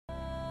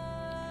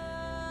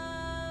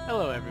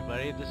Hello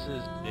everybody, this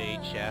is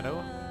Shadow,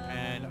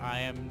 and I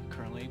am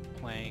currently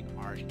playing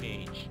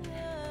ArcheAge.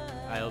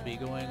 I'll be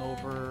going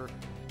over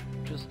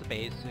just the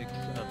basics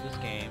of this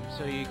game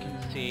so you can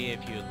see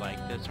if you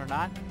like this or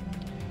not.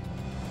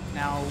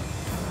 Now,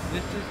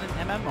 this is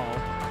an MMO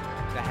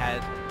that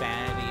has a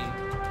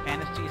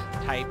fantasy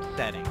type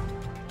setting.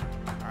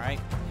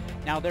 Alright?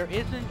 Now there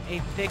isn't a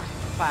fixed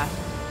class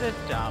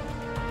system,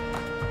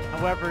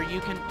 however you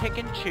can pick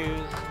and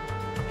choose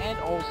and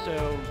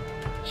also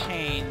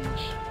change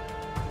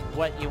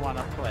what you want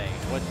to play,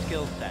 what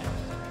skill sets.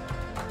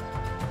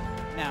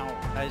 Now,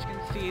 as you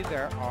can see,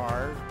 there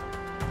are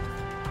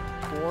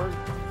 4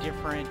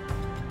 different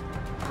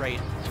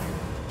races here,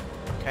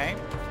 okay?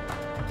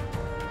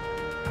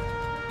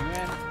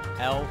 Human,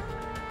 Elf,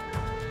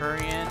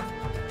 Hurrian,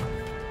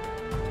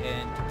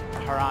 and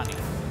Harani.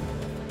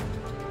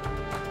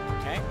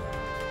 Okay?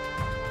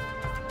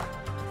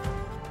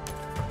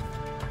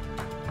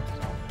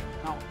 So,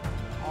 now,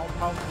 I'll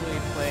probably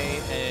play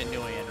a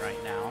Nuyen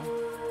right now.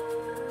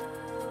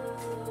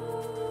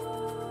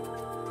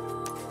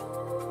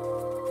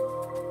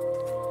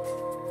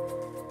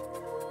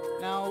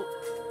 Now,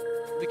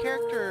 the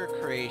character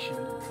creation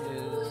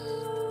is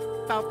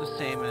about the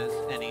same as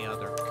any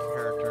other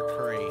character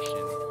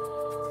creation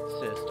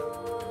system,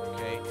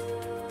 okay?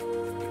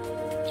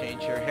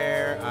 Change your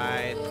hair,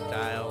 eyes,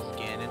 style,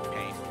 skin, and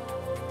paint.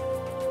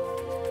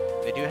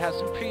 They do have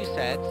some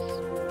presets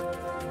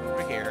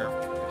over here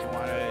if you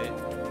want to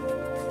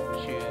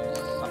choose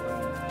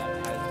something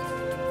that has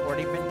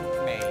already been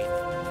made.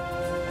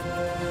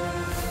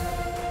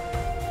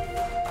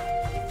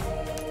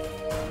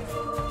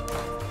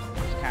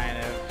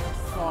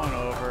 Going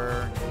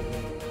over,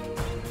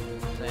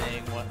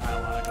 saying what I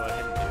want to go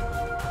ahead and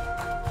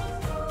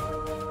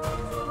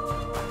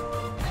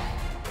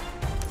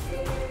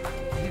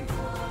do.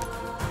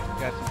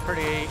 Got some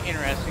pretty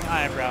interesting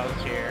eyebrows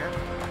here.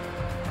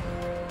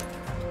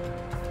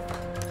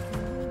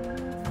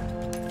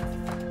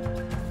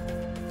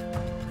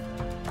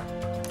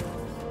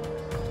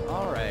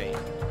 Alright.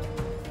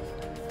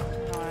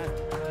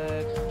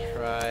 Let's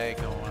try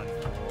going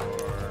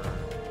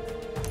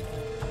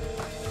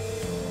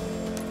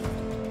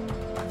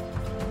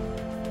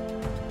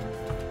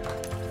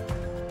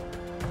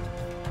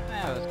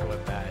let's go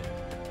with that.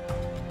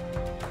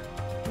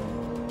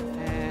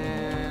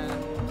 And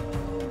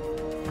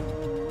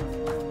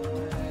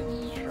let's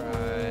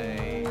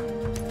try.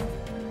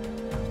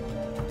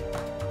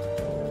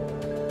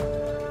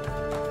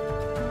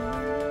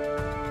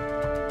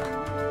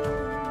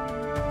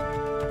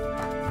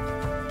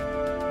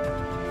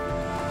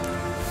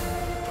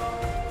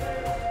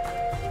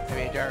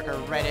 Maybe a darker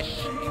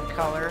reddish in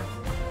color.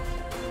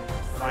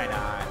 Why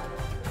not?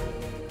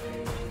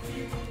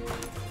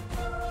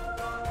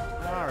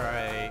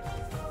 Alright.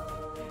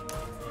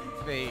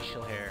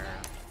 Facial hair.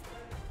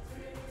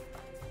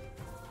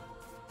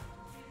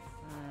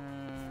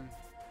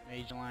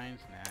 Age lines?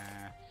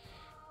 Nah.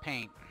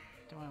 Paint.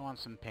 Do I want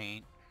some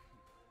paint?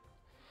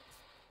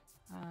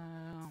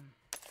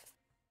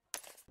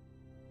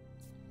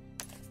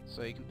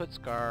 So you can put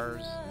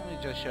scars. Let me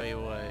just show you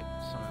what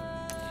some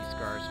of these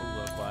scars will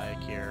look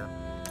like here.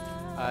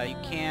 You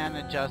can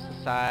adjust the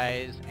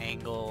size,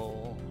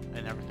 angle,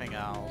 and everything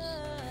else.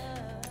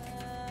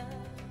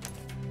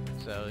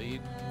 So you,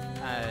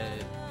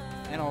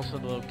 and also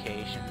the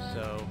location,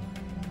 so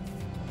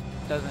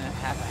it doesn't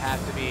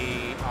have to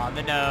be on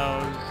the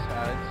nose,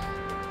 it's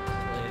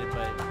slated,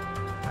 but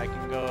I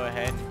can go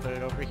ahead and put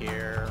it over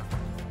here,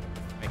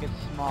 make it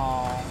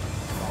small,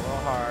 a little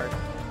heart,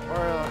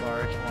 or a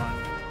large one.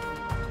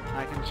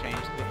 I can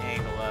change the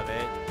angle of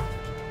it.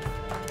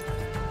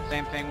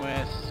 Same thing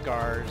with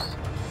scars.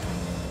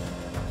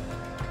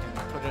 I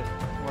can put it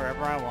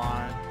wherever I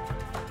want,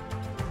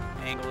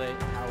 angle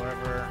it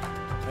however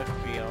I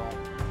feel.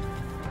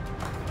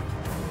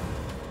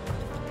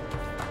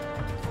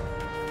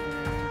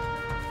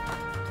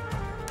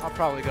 I'll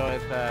probably go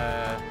with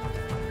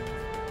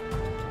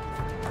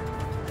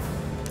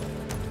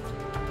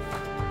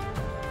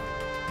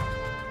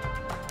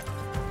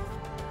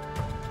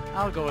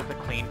I'll go with a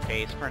clean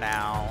face for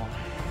now.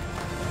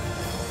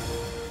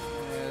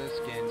 Yeah, the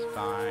skin's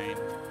fine.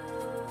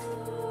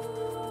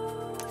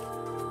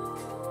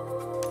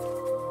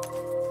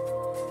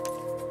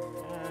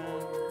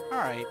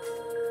 Alright.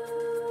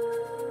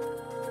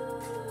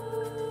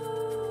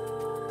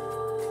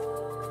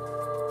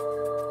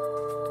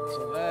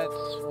 So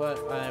that's what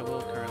I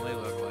will currently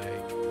look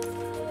like.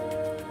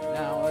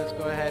 Now let's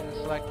go ahead and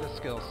select the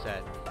skill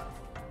set.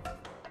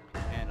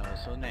 And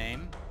also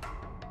name.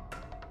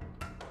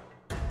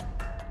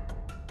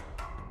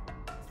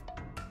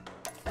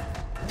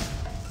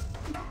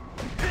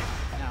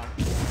 Now,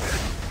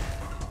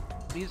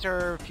 these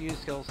are a few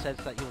skill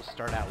sets that you'll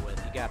start out with.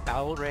 You got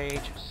Battle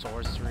Rage,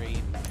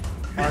 Sorcery,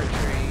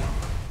 Archery,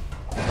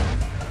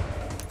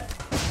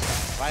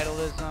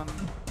 Vitalism,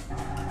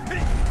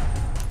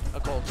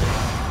 Occultism,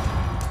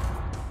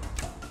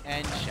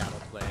 and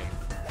Shadowplay.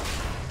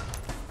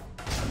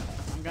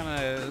 I'm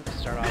gonna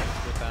start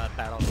off with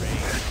Battle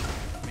Rage,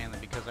 mainly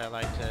because I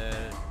like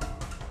to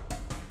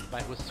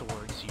fight with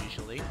swords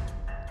usually.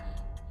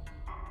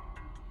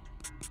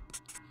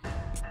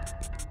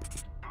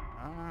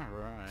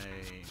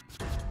 Alright.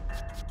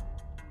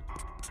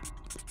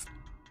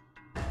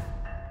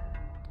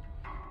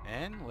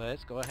 And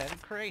let's go ahead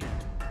and create him.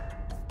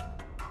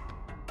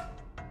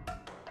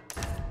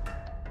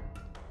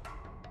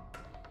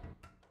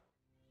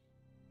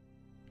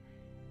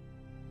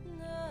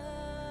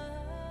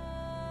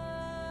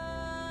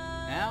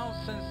 Now,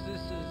 since this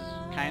is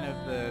kind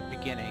of the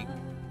beginning,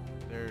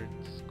 there's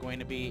going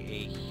to be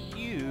a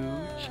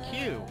huge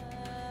queue.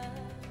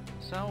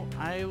 So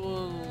I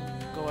will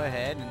go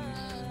ahead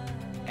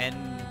and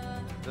end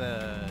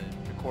the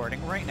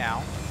recording right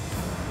now.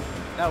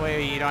 That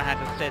way you don't have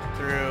to sit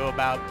through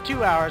about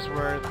 2 hours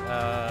worth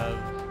of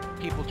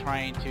people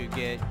trying to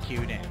get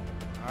queued in.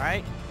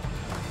 Alright?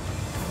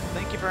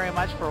 Thank you very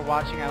much for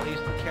watching at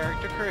least the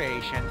character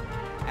creation,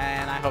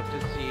 and I hope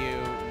to see you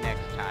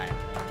next time.